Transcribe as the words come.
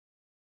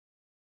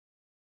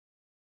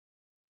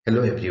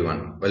Hello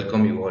everyone,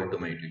 welcome you all to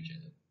my YouTube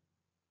channel.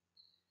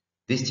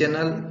 This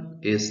channel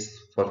is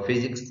for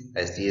physics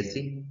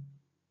ICSE,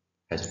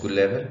 high school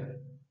level,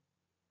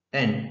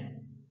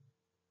 and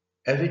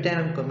every time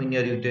I'm coming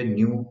here with a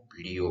new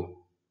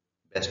video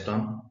based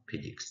on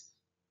physics.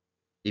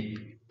 If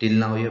till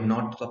now you have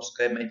not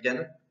subscribed my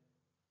channel,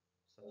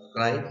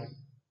 subscribe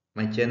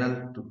my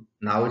channel to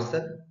now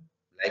itself.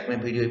 Like my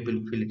video if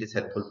you feel it is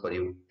helpful for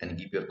you and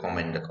give your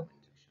comment in the comment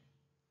section.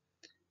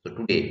 So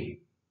today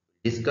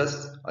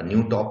discuss a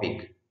new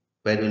topic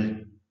where we'll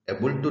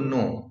able to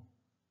know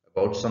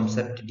about some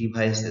safety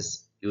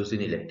devices used in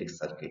electric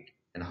circuit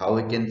and how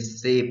we can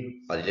save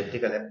our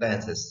electrical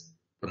appliances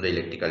from the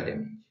electrical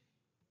damage.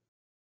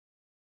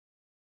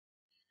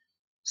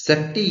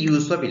 Safety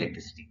use of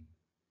electricity.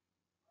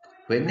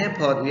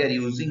 Whenever we are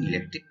using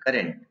electric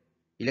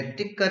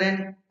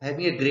current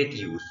having a great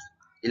use.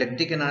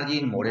 Electric energy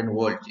in modern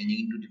world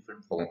changing into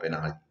different form of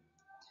energy.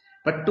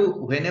 But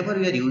whenever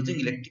we are using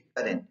electric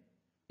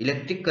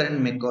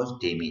current may cause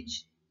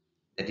damage.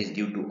 That is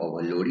due to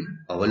overloading.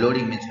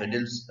 Overloading means when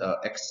it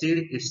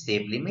exceed its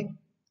safe limit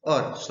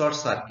or short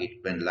circuit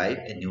when live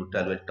and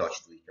neutral will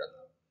touch to each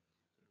other.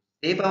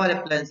 Save our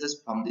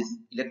appliances from this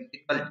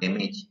electrical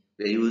damage,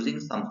 we are using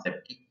some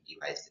safety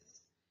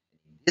devices.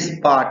 This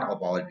part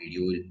of our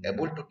video will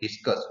able to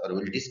discuss or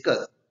will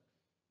discuss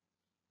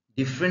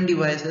different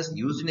devices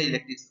used in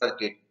electric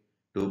circuit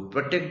to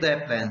protect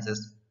the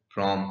appliances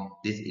from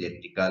this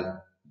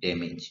electrical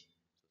damage.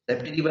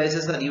 Safety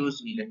devices are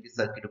used in electric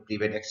circuit to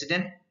prevent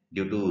accident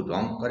due to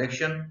wrong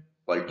correction,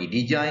 faulty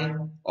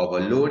design,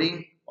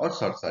 overloading, or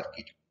short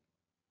circuit.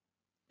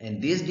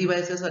 And these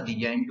devices are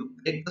designed to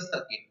break the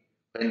circuit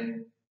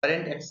when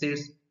current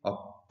exceeds a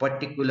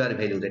particular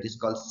value that is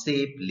called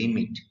safe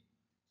limit.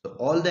 So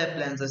all the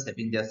appliances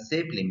having their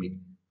safe limit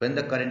when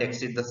the current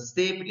exceeds the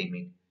safe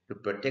limit to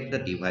protect the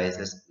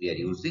devices we are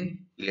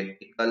using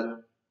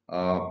electrical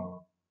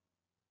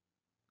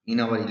in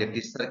our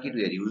electric circuit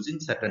we are using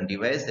certain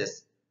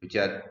devices which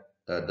are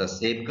the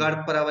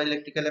safeguard for our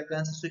electrical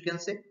appliances we can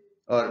say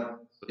or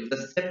with the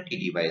safety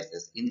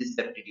devices. In the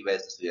safety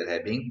devices we are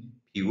having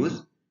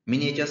fuse,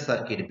 miniature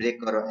circuit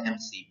breaker or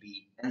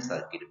MCB and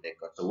circuit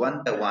breaker. So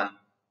one by one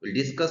we'll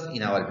discuss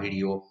in our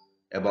video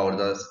about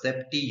the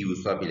safety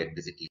use of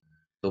electricity.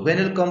 So when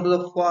we'll come to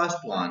the first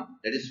one,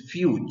 that is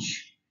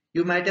fuse.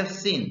 You might have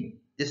seen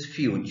this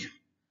fuse.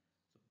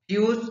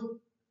 Fuse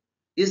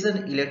is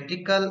an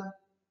electrical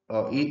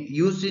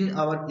used in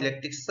our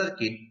electric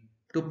circuit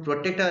to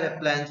protect our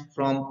appliance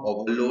from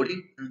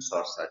overloading and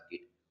short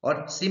circuit.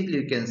 Or simply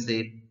you can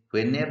say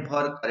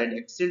whenever current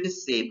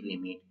exceeds safe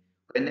limit,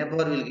 whenever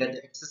we'll get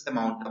excess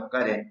amount of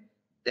current,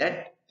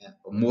 that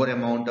more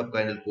amount of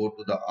current will go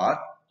to the earth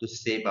to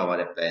save our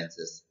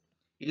appliances.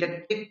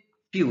 Electric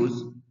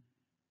fuse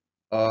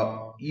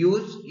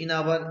used in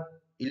our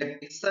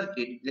electric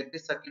circuit.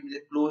 Electric circuit is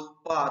a closed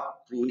path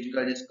through which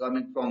current is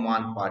coming from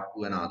one part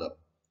to another.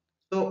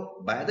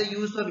 So by the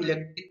use of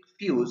electric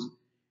fuse,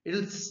 it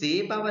will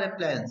save our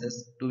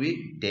appliances to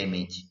be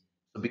damaged.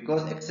 So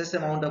because excess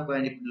amount of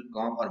current will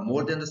come or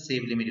more than the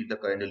safe limit if the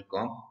current will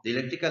come, the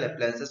electrical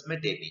appliances may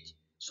damage.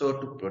 So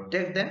to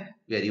protect them,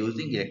 we are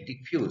using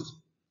electric fuse.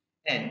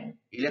 And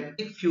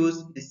electric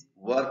fuse is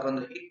work on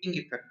the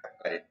heating effect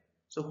of current.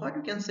 So what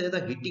we can say the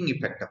heating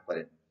effect of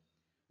current?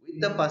 With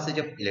the passage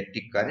of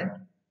electric current,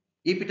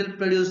 if it will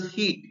produce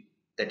heat,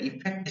 that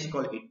effect is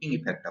called heating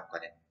effect of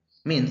current.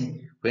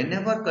 Means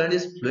whenever current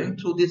is flowing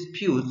through this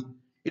fuse,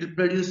 it will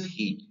produce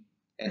heat.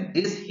 And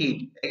this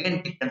heat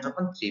again depends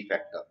upon three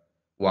factors.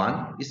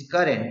 One is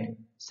current,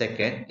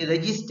 second is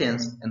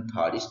resistance, and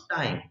third is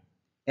time.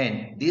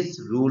 And this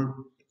rule,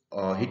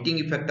 heating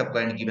effect of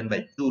current given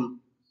by Joule.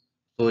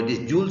 So it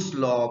is Joule's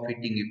law of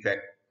heating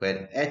effect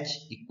where H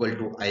equal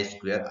to I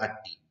square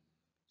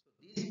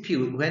RT. This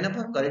fuse,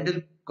 whenever current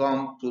will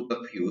come through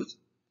the fuse,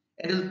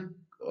 it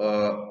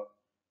will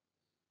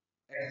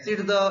exceed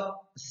the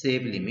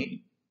safe limit,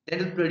 then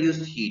it will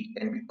produce heat,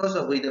 and because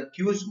of which the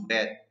fuse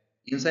where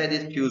inside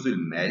this fuse will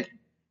melt,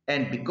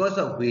 and because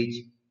of which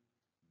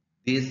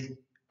this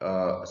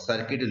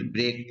circuit will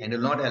break and will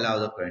not allow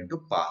the current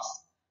to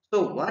pass.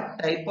 So what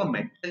type of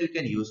metal you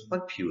can use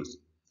for fuse?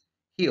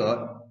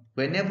 Here,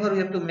 whenever we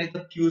have to make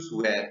the fuse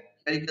wire,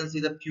 here you can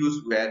see the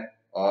fuse wire,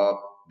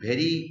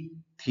 very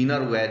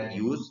thinner wire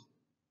used,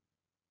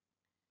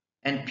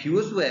 and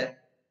fuse wire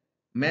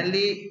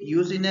mainly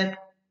used in a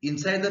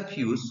inside the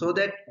fuse so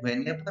that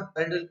whenever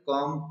current will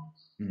come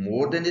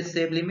more than the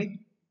safe limit,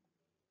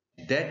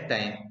 that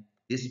time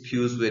this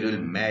fuse wire will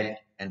melt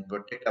and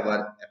protect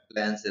our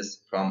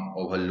appliances from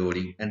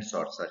overloading and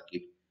short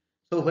circuit.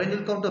 So when we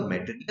come to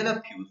material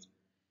of fuse,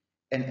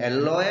 an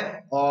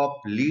alloy of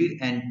lead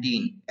and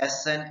tin,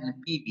 SN and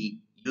PB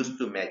used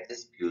to make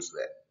this fuse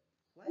wire.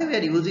 Why we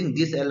are using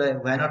this alloy?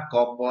 Why not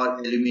copper,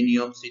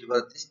 aluminium,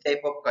 silver, this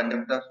type of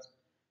conductors?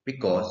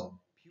 Because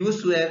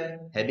fuse wire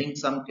having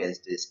some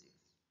characteristics,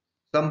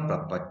 some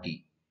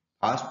property.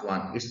 First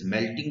one, its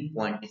melting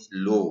point is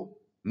low.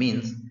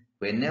 Means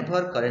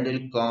whenever current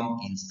will come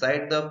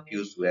inside the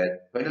fuse wire,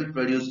 it will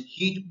produce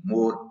heat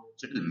more,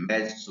 so it will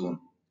melt soon.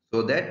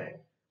 so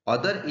that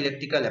other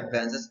electrical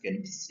appliances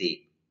can be safe.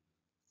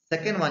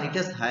 Second one, it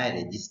has higher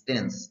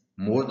resistance.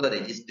 More the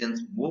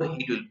resistance, more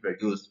heat will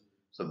produce.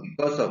 So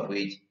because of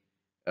which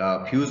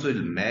fuse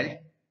will melt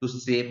to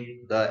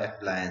save the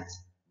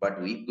appliance. But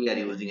if we are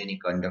using any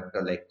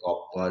conductor like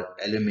copper,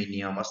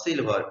 aluminium or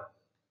silver,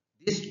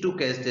 these two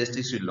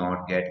characteristics will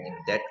not get in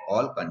that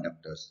all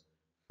conductors.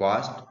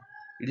 First,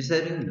 it is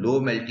having low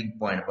melting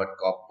point, but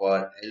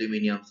copper,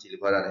 aluminium,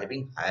 silver are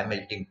having high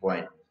melting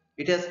point.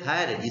 It has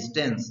high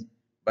resistance,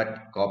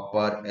 but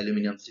copper,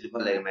 aluminium, silver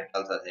like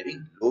metals are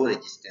having low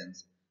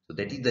resistance. So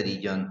that is the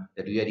reason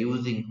that we are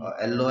using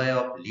alloy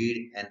of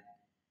lead and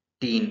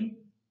tin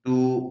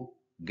to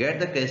get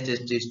the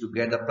characteristics, to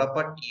get the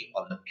property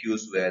of the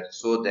fuse wire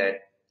so that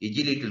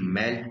easily it will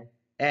melt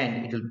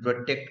and it will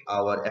protect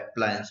our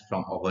appliance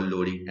from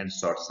overloading and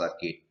short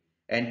circuit.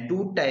 And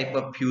two type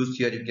of fuse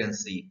here you can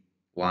see.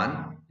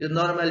 One is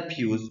normal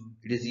fuse.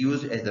 It is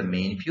used as the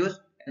main fuse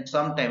and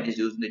sometimes it is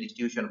used in the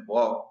distribution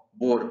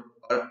board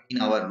or in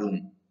our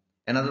room.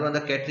 Another one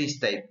the cartridge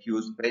type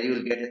fuse where you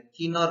will get a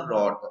thinner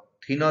rod,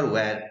 thinner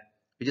wire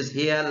which is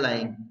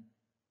hairline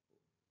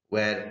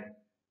where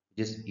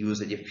just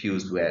use as a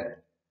fuse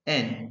wire.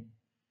 And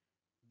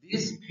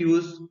this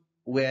fuse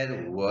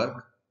wire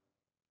work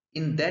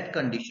in that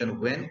condition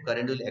when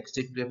current will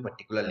exceed to a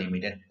particular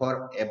limit, and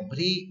for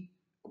every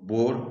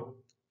board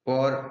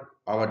for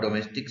our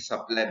domestic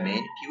supply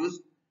main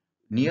fuse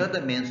near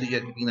the main switch, you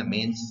are keeping the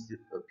main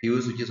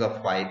fuse which is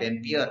of 5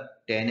 ampere,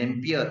 10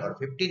 ampere or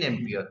 15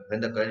 ampere. When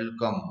the current will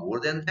come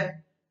more than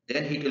that,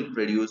 then heat will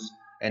produce,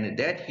 and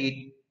that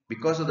heat,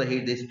 because of the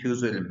heat, this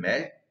fuse will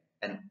melt,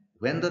 and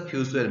when the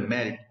fuse will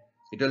melt,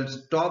 it will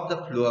stop the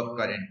flow of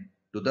current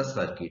to the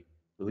circuit,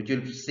 which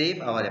will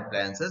save our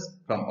appliances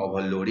from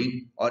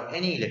overloading or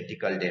any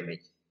electrical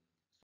damage.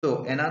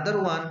 So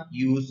another one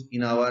used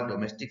in our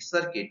domestic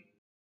circuit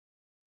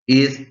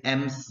is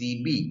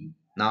MCB.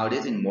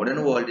 Nowadays in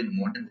modern world, in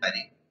modern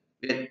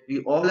wiring, we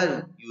all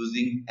are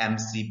using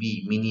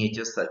MCB,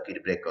 miniature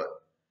circuit breaker.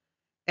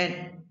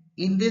 And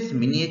in this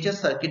miniature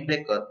circuit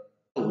breaker,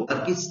 the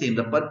work is same,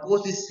 the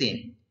purpose is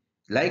same.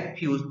 Like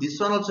fuse, this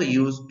one also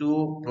used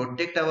to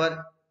protect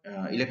our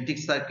electric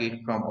circuit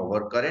from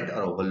overcurrent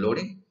or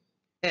overloading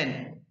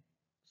and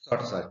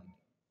short circuit.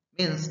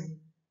 Means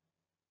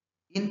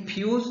in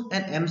fuse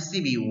and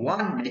MCB,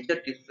 one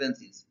major difference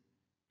is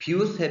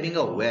fuse having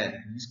a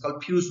wire. It's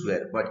called fuse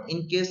wire. But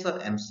in case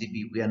of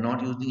MCB, we are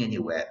not using any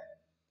wire.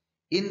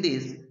 In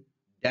this,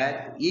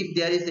 that if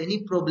there is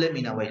any problem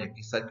in our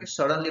electric circuit,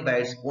 suddenly by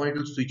its own it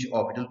will switch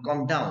off, it will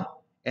come down.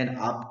 And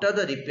after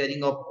the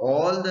repairing of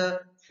all the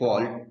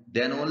fault,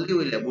 then only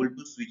we will able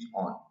to switch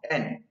on.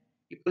 And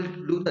it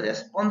will do the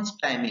response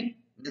timing,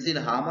 means in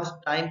how much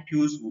time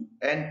fuse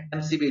and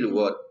MCB will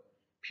work.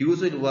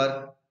 Fuse will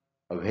work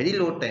a very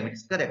low time,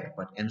 it's correct,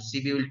 but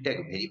MCB will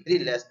take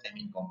very less time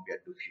in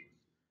compared to fuse.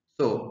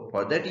 So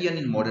for that reason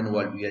in modern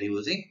world we are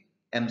using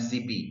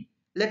MCB.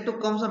 Let to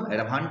come some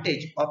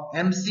advantage of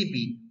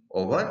MCB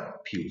over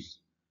fuse.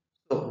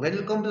 So when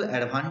we come to the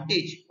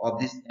advantage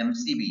of this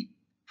MCB,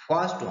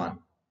 first one,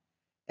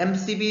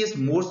 MCB is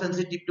more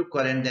sensitive to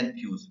current than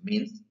fuse.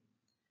 Means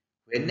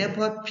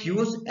whenever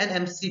fuse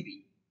and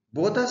MCB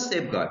both are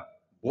safeguard,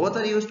 both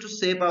are used to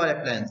save our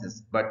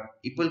appliances. But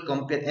if we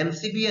compare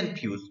MCB and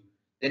fuse,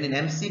 then in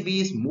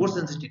MCB is more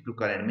sensitive to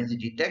current. Means it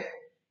detect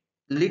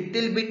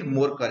little bit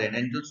more current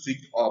and it will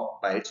switch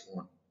off by its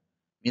own.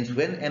 Means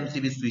when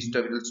MCB is switched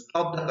off, it will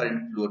stop the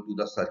current flow to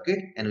the circuit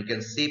and we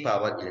can save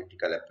our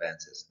electrical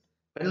appliances.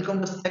 When we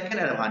come to second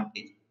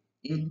advantage,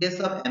 in case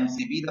of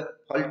MCB, the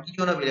faulty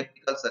zone of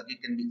electrical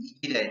circuit can be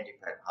easily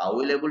identified. How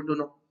will we able to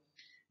know?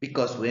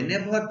 Because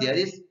whenever there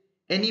is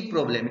any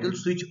problem, it will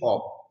switch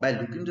off. By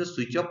looking to the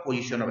switch off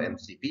position of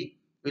MCB,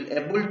 we will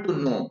able to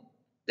know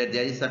that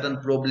there is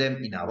certain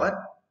problem in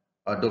our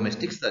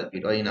domestic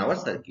circuit or in our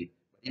circuit.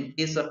 In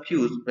case of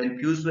fuse, when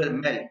fuse will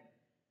melt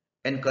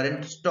and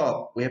current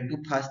stop, we have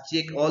to first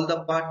check all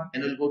the part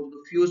and we'll go to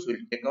the fuse, we'll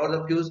take out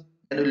the fuse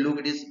and we'll look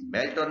it is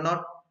melt or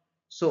not.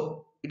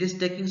 So it is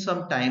taking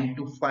some time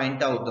to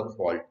find out the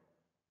fault.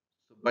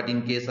 But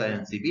in case of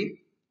MCB,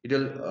 it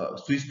will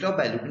switch off.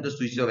 By looking the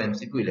switch of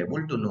MCB, we'll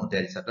able to know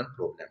there is certain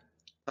problem.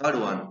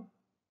 Third one,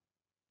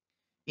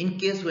 in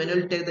case when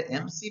you'll take the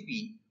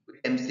MCB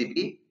with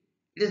MCB,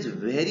 it is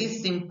very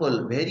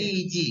simple, very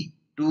easy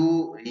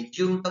to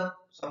resume the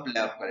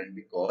supply of current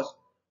because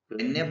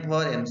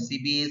whenever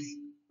MCB is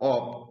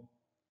off,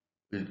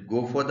 we'll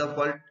go for the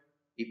fault.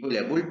 If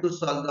we're able to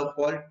solve the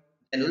fault,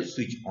 then we'll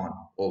switch on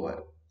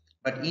over.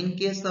 But in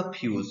case of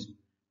fuse,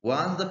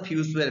 once the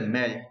fuse wire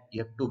melt,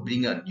 you have to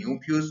bring a new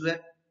fuse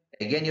wire.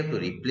 Again, you have to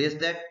replace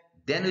that.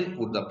 Then we'll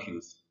put the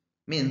fuse.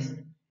 Means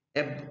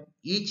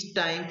each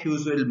time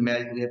fuse will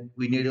melt,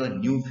 we need a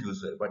new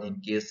fuse wire. But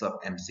in case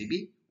of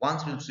MCB,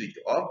 once we'll switch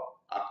off,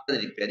 after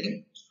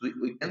repairing,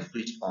 we can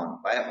switch on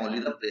by only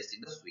the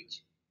pressing the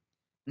switch.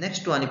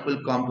 Next one, it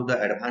will come to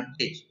the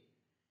advantage.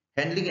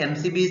 Handling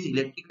MCB is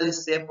electrically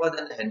safer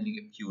than handling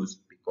a fuse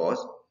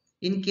because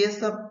in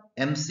case of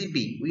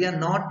MCB, we are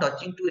not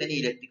touching to any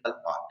electrical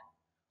part.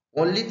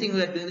 Only thing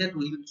we are doing that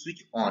we will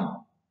switch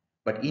on.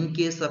 But in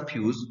case of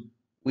fuse,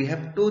 we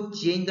have to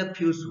change the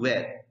fuse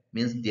wire.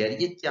 Means there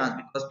is a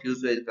chance because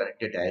fuse wire is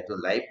connected direct to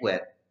live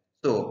wire.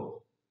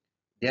 So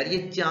there is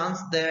a chance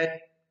that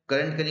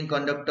current carrying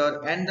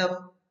conductor and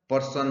the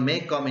person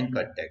may come in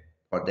contact.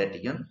 For that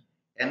reason,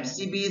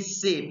 MCB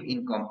is safe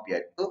in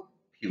compared to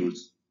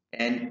fuse.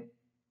 And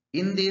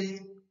in this,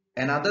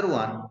 another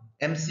one,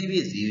 MCB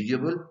is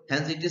usable,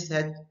 hence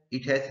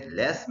it has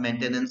less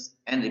maintenance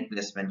and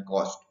replacement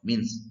cost.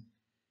 Means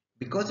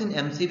because in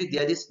MCB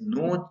there is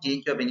no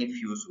change of any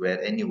fuse wire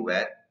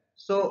anywhere.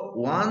 So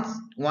once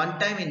one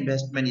time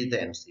investment is the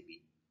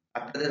MCB.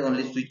 After that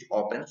only switch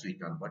off and switch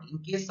on. But in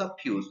case of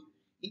fuse,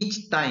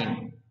 each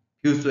time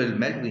fuse will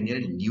melt, we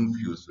need a new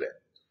fuse wire.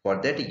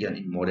 For that reason,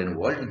 in modern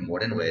world, in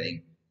modern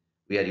wiring,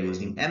 we are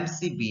using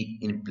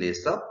MCB in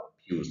place of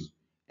fuse.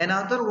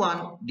 Another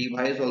one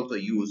device also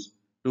used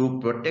to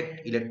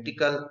protect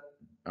electrical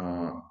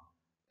uh,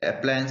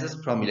 appliances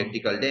from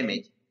electrical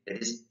damage, that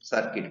is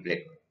circuit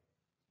breaker.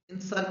 In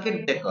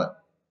circuit breaker,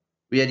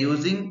 we are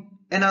using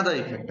another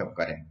effect of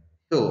current.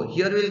 So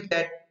here we will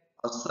get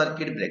a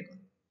circuit breaker.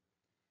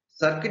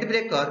 Circuit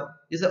breaker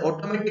is an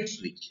automatic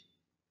switch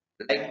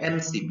like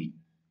MCB.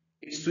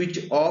 It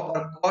switch off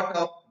or cut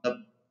off the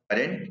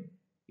current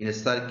in a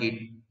circuit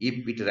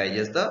if it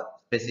rises the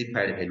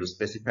specified value.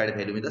 Specified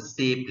value is the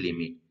safe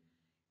limit.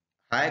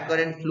 High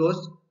current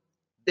flows,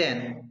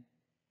 then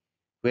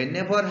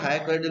whenever high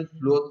current will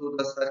flow through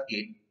the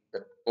circuit,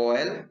 the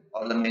coil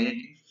or the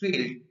magnetic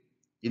field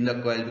in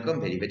the coil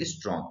become very, very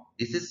strong.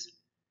 This is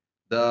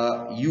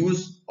the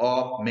use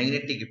of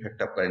magnetic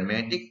effect of current.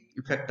 Magnetic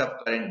effect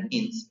of current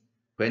means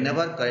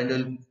whenever current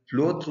will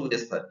flow through a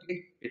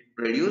circuit, it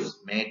produces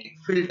magnetic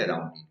field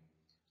around it.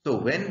 So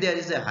when there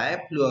is a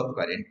high flow of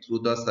current through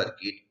the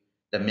circuit,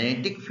 the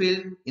magnetic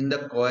field in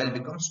the coil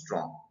becomes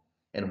strong.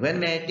 And when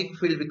magnetic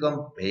field becomes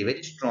very,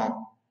 very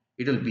strong,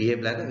 it will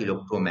behave like an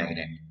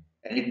electromagnet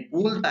and it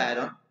pulls the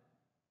iron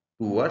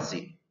towards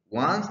it.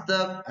 Once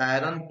the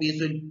iron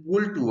piece will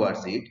pull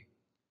towards it,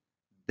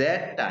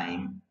 that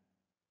time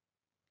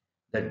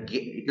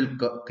it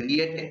will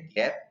create a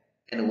gap,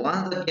 and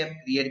once the gap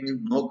created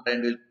means no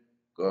current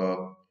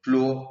will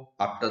flow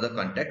after the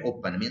contact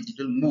open, means it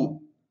will move.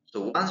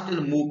 So once it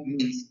will move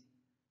means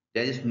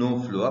there is no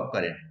flow of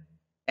current,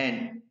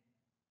 and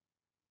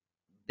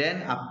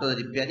then after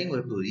repairing we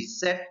have to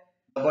reset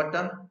the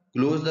button,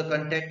 close the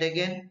contact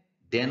again,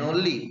 then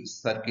only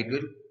circuit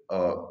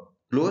will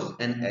close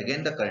and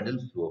again the current will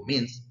flow.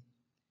 Means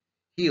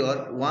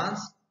here,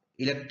 once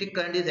electric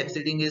current is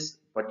exceeding its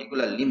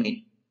particular limit,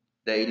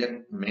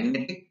 the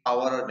magnetic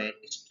power or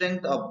magnetic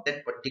strength of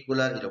that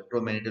particular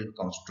electromagnet will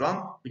become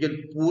strong, which will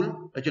pull,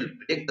 which will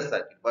break the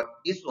circuit. But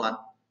this one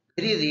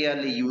very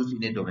rarely used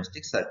in a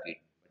domestic circuit,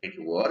 but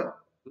it works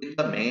with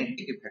the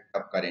magnetic effect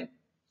of current.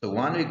 So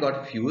one we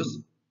got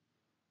fuse,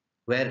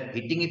 where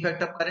heating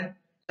effect of current,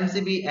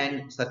 MCB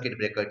and circuit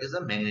breaker it is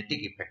a magnetic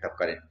effect of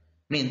current.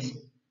 Means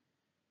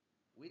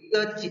with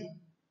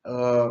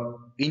the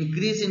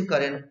increase in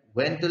current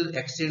when it will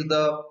exceed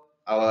the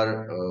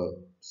our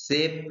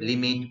safe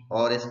limit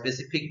or a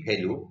specific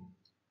value,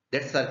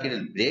 that circuit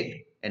will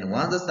break, and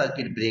once the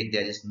circuit break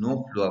there is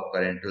no flow of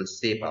current, it will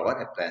save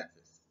our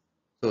appliances.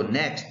 So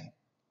next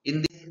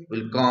in this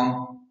will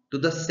come to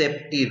the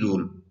safety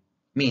rule.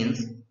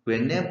 Means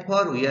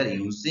whenever we are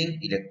using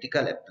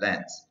electrical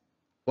appliance,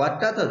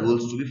 what are the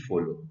rules to be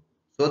followed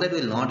so that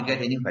we will not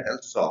get any fatal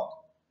shock?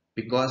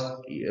 Because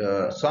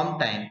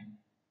sometime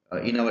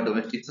in our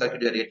domestic circuit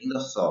we are getting a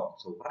shock.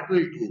 So what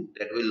we'll do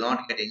that we will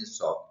not get any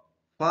shock?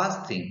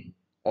 First thing,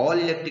 all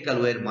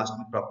electrical wire must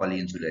be properly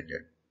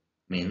insulated.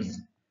 Means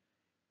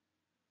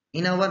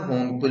in our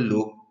home people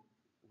look,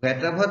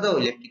 wherever the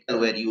electrical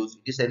wire used,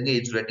 it is having a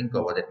insulating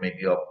cover that may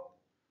be of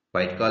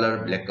white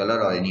color, black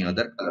color or any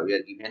other color. We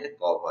are given a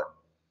cover.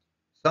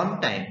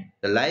 Sometimes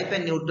the live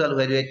and neutral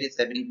where it is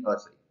having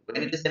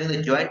when it is having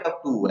the joint of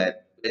two wire,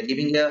 we are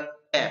giving a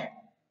cap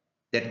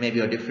that may be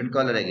a different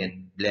color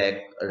again, black,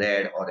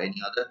 red or any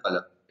other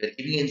color. We are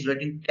giving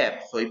insulating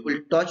cap, so if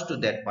we touch to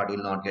that part, you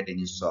will not get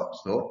any shock.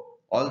 So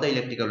all the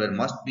electrical wire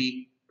must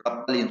be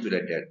properly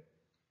insulated,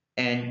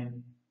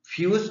 and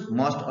fuse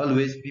must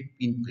always be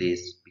in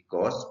place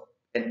because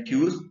and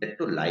fuse that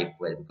to live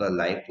wire, because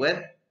live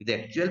wire is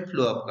the actual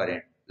flow of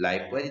current.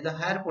 Live wire is the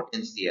higher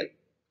potential,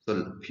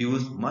 so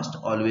fuse must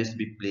always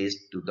be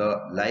placed to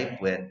the live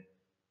wire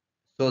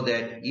so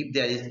that if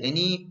there is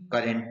any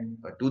current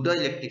to the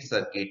electric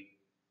circuit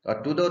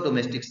or to the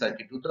domestic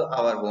circuit to the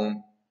our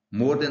home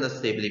more than the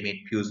safe limit,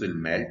 fuse will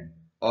melt,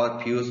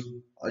 or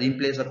in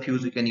place of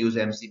fuse we can use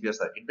MCB or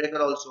circuit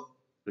breaker also,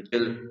 which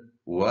will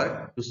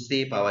work to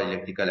save our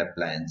electrical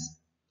appliance.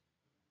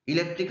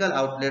 Electrical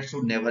outlet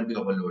should never be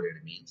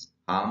overloaded. Means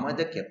how much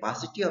the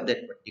capacity of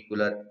that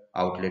particular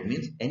outlet,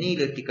 means any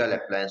electrical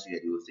appliance we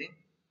are using,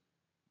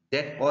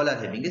 that all are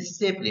having a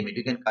safe limit.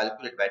 You can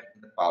calculate by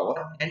taking the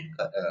power and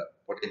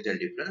potential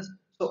difference.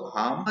 So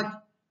how much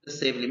the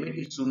safe limit,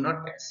 it should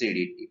not exceed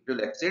it. If it will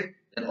exceed,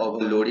 then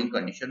overloading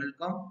condition will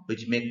come,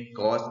 which may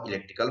cause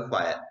electrical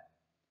fire.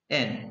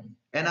 And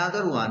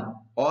Another one,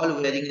 all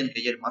wiring and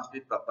gadget must be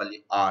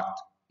properly earthed.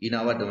 In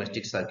our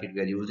domestic circuit,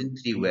 we are using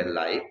three wire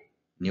live,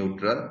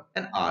 neutral,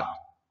 and earth.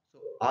 So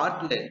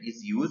earth wire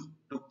is used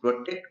to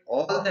protect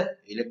all the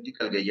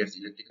electrical gadgets,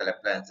 electrical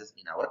appliances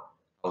in our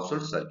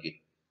household circuit.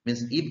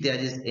 Means if there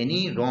is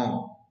any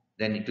wrong,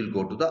 then it will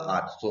go to the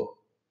earth. So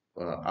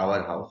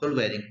our household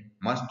wiring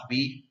must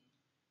be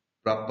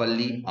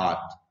properly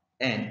earthed.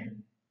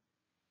 And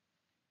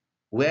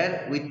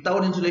where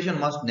without insulation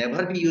must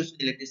never be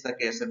used in electric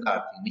circuit except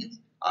earthing. Means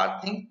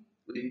earthing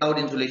without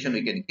insulation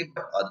we can keep,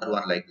 but other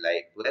one like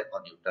light wire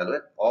or neutral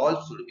wire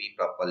all should be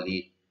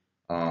properly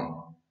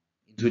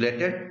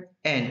insulated.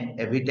 And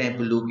every time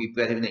to look if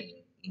we are having the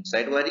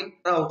inside wiring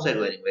or outside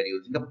wiring, we are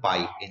using the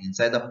pipe, and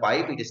inside the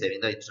pipe it is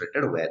having the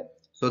insulated wire,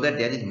 so that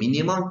there is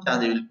minimum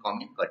chance it will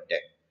come in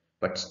contact.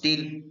 But still,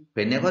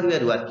 whenever we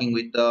are working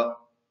with the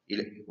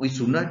we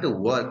should not to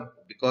work,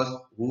 because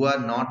who are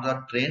not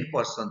the trained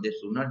person, they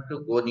should not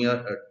to go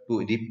near to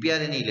repair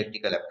any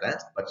electrical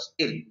appliance. But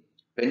still,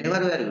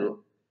 whenever we are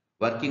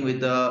working with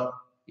the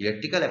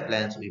electrical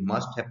appliance, we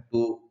must have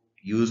to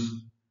use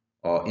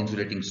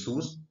insulating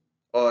shoes,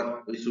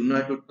 or we should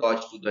not to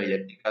touch to the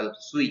electrical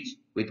switch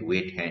with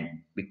wet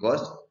hand,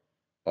 because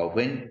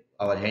when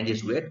our hand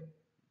is wet,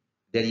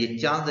 there is a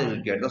chance that we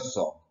will get the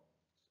shock.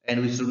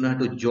 And we should not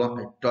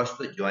to touch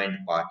the joint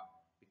part,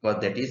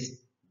 because that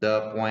is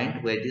the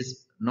point where it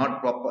is not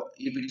proper.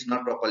 If it is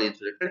not properly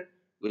insulated,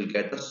 we'll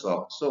get the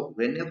shock. So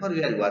whenever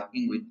we are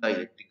working with the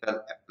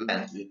electrical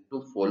appliance, we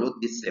have to follow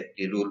this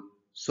safety rule,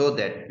 so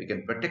that we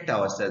can protect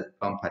ourselves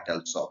from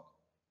fatal shock.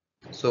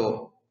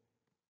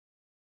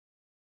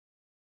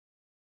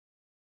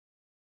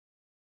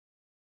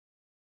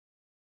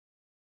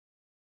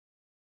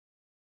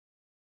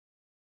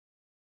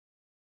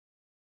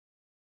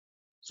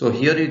 So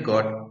here we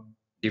got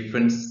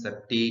different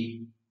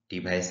safety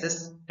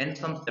devices and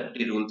some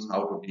safety rules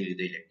how to deal with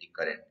the electric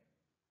current.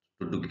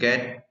 To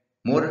get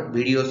more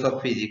videos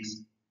of physics,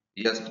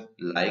 just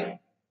like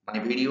my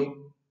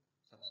video,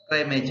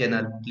 subscribe my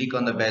channel, click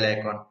on the bell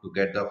icon to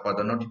get the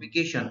further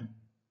notification,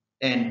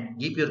 and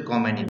give your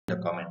comment in the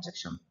comment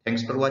section.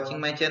 Thanks for watching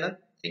my channel.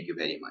 Thank you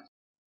very much.